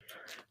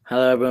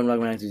Hello everyone,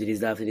 welcome back to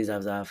today's daf. Today's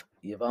daf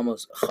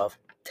Yevamos Chav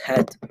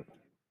Tet.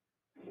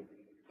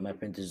 My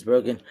printer is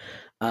broken.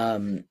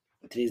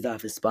 Today's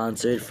daf is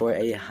sponsored for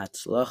a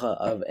hatzlacha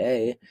of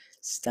a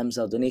stem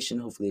cell donation.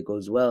 Hopefully it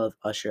goes well. Of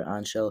Usher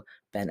Anshel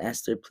Ben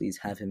Esther, please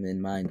have him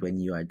in mind when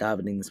you are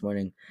davening this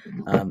morning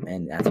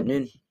and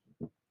afternoon.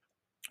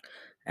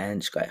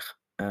 And shkaich.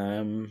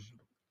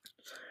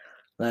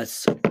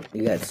 Let's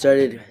get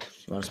started. You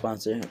want to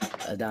sponsor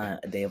a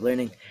day of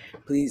learning?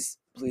 Please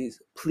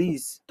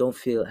don't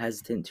feel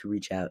hesitant to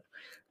reach out.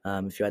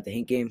 If you're at the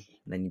Hink game,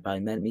 then you probably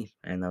met me,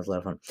 and that was a lot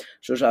of fun.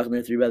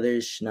 Three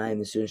brothers, Shnai,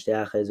 the student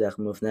Shteachas,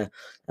 Mufna,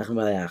 Achim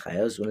one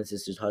of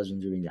sisters'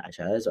 husbands during the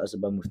Ashayas, also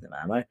by Mufna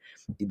Mamar,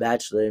 the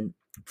bachelor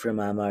from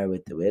Mamar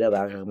with the widow,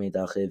 Achim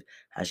Achiv,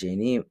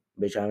 Hasheni,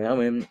 Becham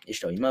Yomim,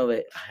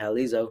 Ishtoimove,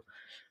 Halizo,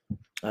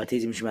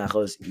 Tizim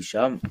Shmachos,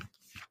 Isham.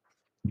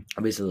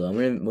 Basically,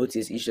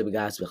 Motius Isha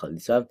Begas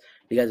Bechalitza,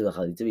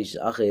 Vish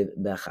Achiv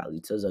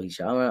Bechalitza, Zogi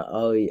Shamar,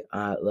 Oi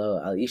Lo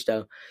Al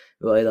Ishta,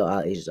 Voilo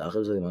Al Ish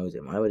Achiv, Zogi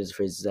Mamutim. I would just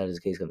phrase that as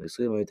a case comes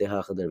exclude Mamute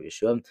Hachadar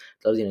Yeshua,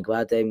 Tlozin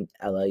Aquate,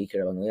 Ella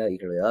Iker Bangalia,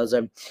 Iker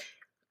Leazar,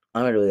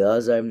 Amar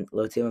Leazar,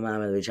 Lotima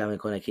Mamad Vicham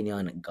Kona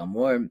Kinyan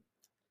Gamor,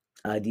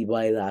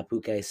 Dibai La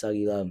Puke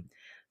Sagila.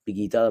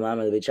 Bigita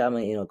Mamad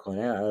Vichama Ino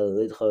Kona,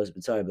 Lidhos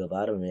Bitzar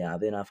Bilvada,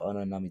 Riabin of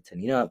Honor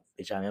Namitanina,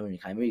 Vicham and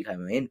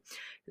Kaimu.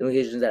 The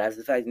implications that after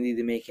the fact they need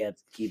to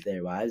keep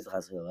their wives,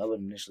 but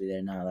initially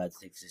they're not allowed to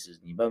take the sisters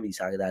in Yibam.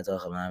 Visaga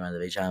Toch Mamad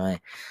Vichama.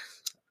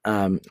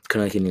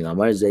 Connecting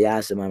Gamar,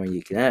 Zayas Mamma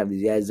Yikina,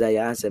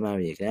 Zayas Mamma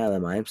Yikina,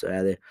 Lamaim. So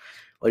rather,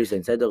 what you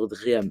saying? Said the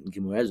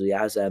Gimura,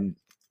 Zayas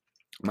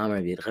Mamma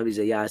Yikha,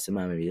 Zayas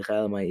Mamma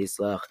Yikha, my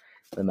Islach,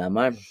 the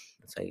Mamar.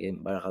 It's like in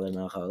Barakal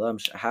Nachalam,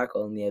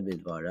 Hakol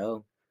Niabid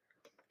Varo.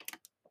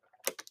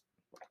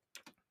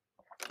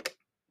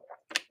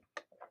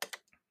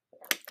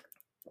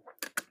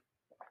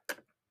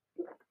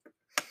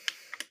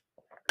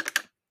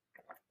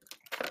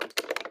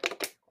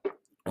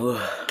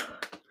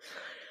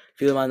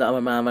 Filaman the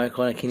Amar Mamar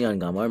Kona Kinyan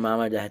Gamar,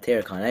 Mamar the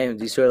Hater Kane,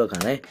 the Surlo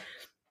Kane.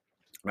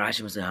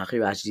 Rashi must have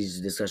Rashi's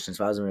discussions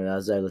follows and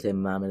Razar with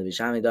him Mamma the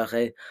Vishami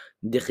Dache,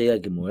 Dichia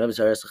Gimura,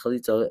 Saras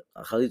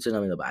Khalitza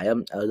Nami the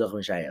Bayam, Eldach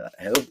Mishaya.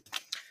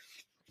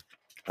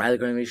 Either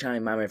going to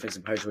Vishami Mamma fixes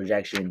a partial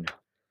rejection,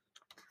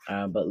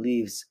 but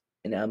leaves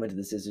an element of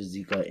the sister's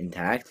Zika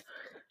intact.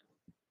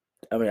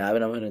 I'm going to have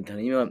it. I'm going to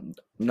Tanima,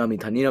 Nami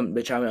Tanina,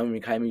 Bichami, I'm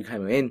going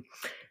to in.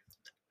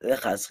 The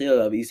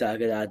Khasrio of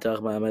Isaac at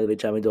Toch Mamma the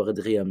Vishami Docha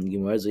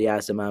Gimura,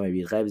 Zayasa Mamma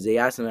Vicha,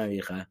 Zayasa Mamma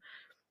Vicha.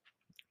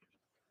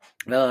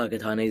 Well,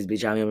 Katanes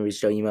Bichami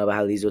Rishoyima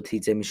Bahalizo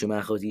Tite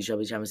Mishumachot Isha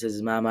Bichami says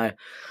his mama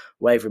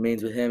wife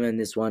remains with him, and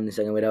this one, the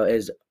second widow,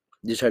 is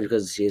discharged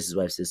because she is his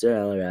wife's sister.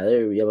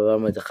 Rather,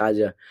 Yavam with the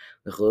Khazia,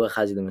 the Khulu,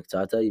 Khazi the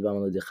Miktata,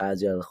 Yavam with the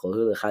Khazia, the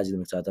Khulu, the Khazi the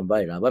Miktata,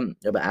 by Rabam.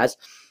 Rabba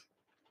asks,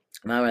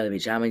 Mama the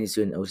Bichami needs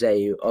to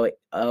Osei,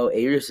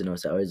 Erusin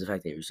Osa, or is the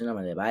fact that Erusin, I'm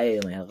going to buy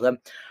it, my help them.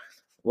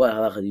 What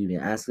halacha do you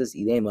even ask this?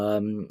 Idema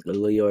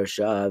lo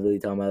yorsha v'li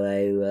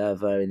tamalei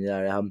levar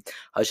nidar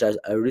hashas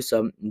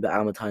arusa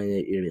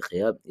be'amatani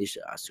irichia ish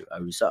asur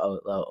arusa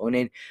lo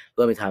onen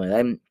lo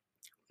mitamalei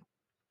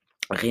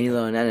achini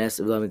lo nanes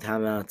lo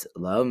mitamat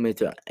lo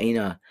mitu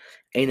ena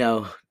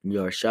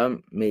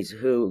yorsha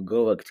mitu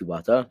gova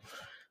ktubata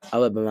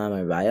ala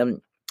b'mamar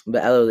vayam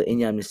be'elo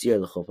inyan misir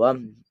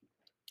l'chopa.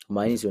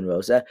 Minus one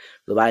rosa,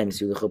 the buy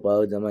Monsieur the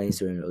Choppa, the minus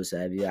one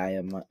rosa, I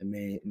am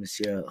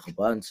Monsieur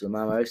Choppa, and so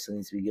my still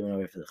needs to be given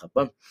over for the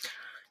Choppa.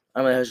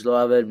 I'm a hush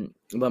loved,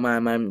 but my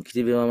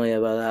Kivi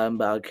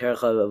about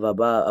Kercha of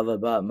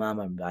about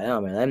Mamma by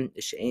Amerlem,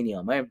 Shani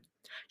Omer,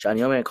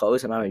 Shani Omer,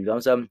 close, and Mamma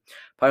Yevamos,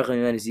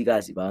 Parkland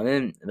Zigas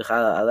Ibanin, the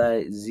Khala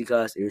Allah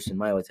Zigas, Irson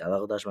my what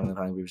Allah Dash, my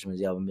Pang,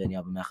 Yavam Ben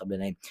Yavam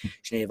Machaben,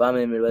 Shnei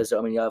Vamin, Midwest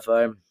Omen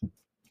Yafar.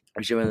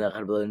 Shimon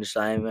Lachar in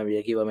Shine,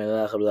 Mariakiva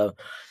Melachar,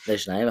 the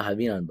Shine,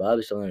 Havian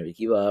Bob, Stone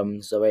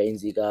Rikiva, so in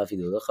Zika,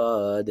 Fidu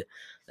Lachad,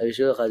 the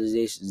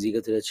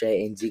Zika to the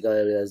Che, in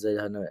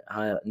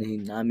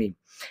Zika, Nami,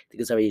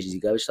 because I reach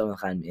Zika, Stone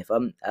Han, if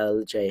I'm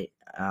El Che,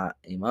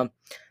 Imam,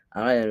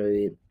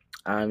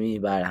 Army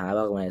by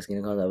Havak, my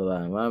skin comes up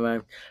about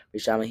Mama,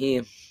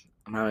 Vishamahi,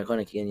 Mama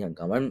Konakian Young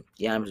Gaman,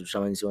 Yams,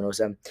 Shaman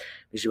Suanosa,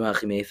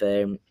 Vishumachi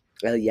Mayfair,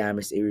 El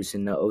Yamis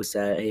Irusin,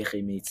 Osa,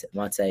 Hechimit,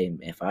 Matsai,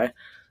 Mayfair.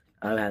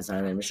 I've had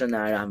some mission.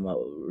 Now I'm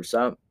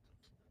Rusa.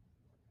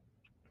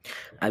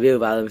 I've been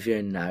violent fear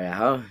in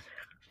Naraha.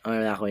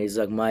 I'm not going to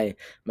suck my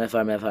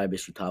fire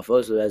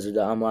Bishutafo. So as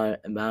the Amar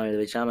and Bammer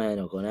the Chama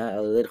and Okona,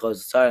 a little close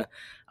to Sarah.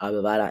 I'll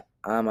be bad.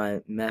 I'm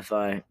a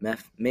Mayfair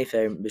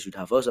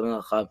Bishutafo. So I'm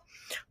not going to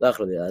look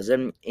at the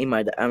Lazim. In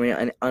my Amir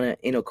and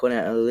in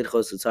Okona, a little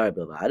close to Sarah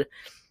Bilbad.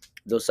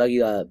 Those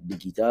Sagila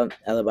Bigita,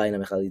 Alabama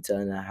Mechalita,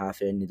 and a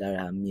half in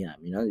Nidara Mia.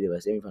 You know,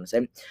 the same from the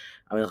same.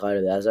 I'm in the car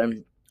of the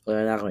Lazim.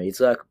 I'm not going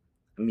to look.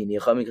 Mini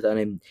Khami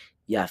Katanim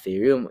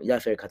Yafirum,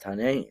 Yafir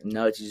Katane.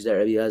 Now it is that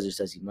Rabbi Lazar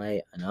says he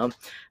might know.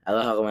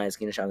 Allah Hakamai is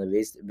Kina Sham the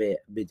base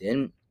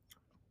Bidin.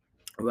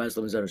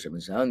 Raslam Zanashim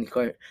is now in the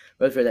court.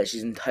 But for that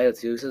she's entitled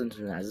to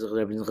citizenship as a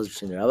representative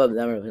of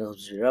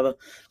the Rabba,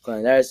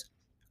 Calling theirs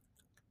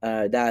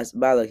that's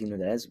Balak,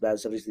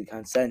 that's obviously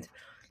consent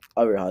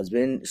of her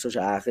husband.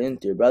 Shosha Achin,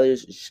 to your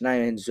brothers,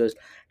 Shnayim Hindus,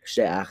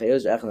 Shtei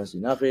Achios, Achanos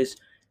Nachris,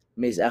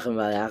 Mes Achim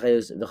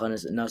Valachios,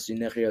 Vachanas Nasu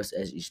Nechios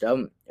as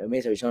Ishtam,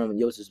 Mes Arishanam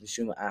Yosef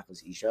Mishuma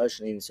Achos Isha,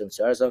 Shnaim Sim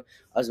Sarasam,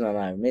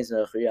 Asmamar, Mes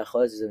Nachria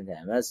Chos, and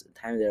Damas,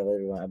 time there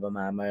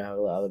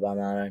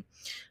Abamar,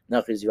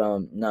 Nachris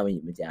Ram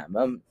Nami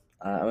Medamam.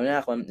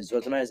 Amanacham is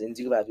what the man is in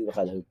Zigaba people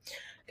had who.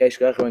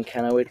 Keshkach,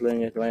 cannot wait to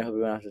learn it. I hope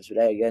you're after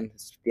today again.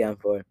 It's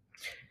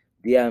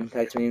DM,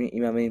 text me,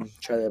 email me,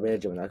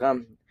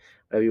 charlie@gmail.com,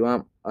 whatever you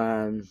want.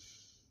 And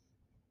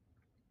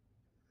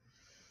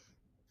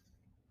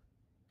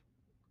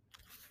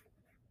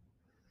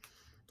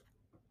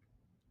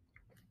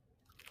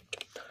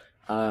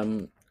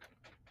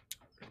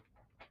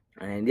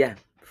yeah,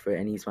 for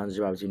any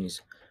sponsorship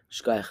opportunities,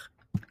 shkoyach.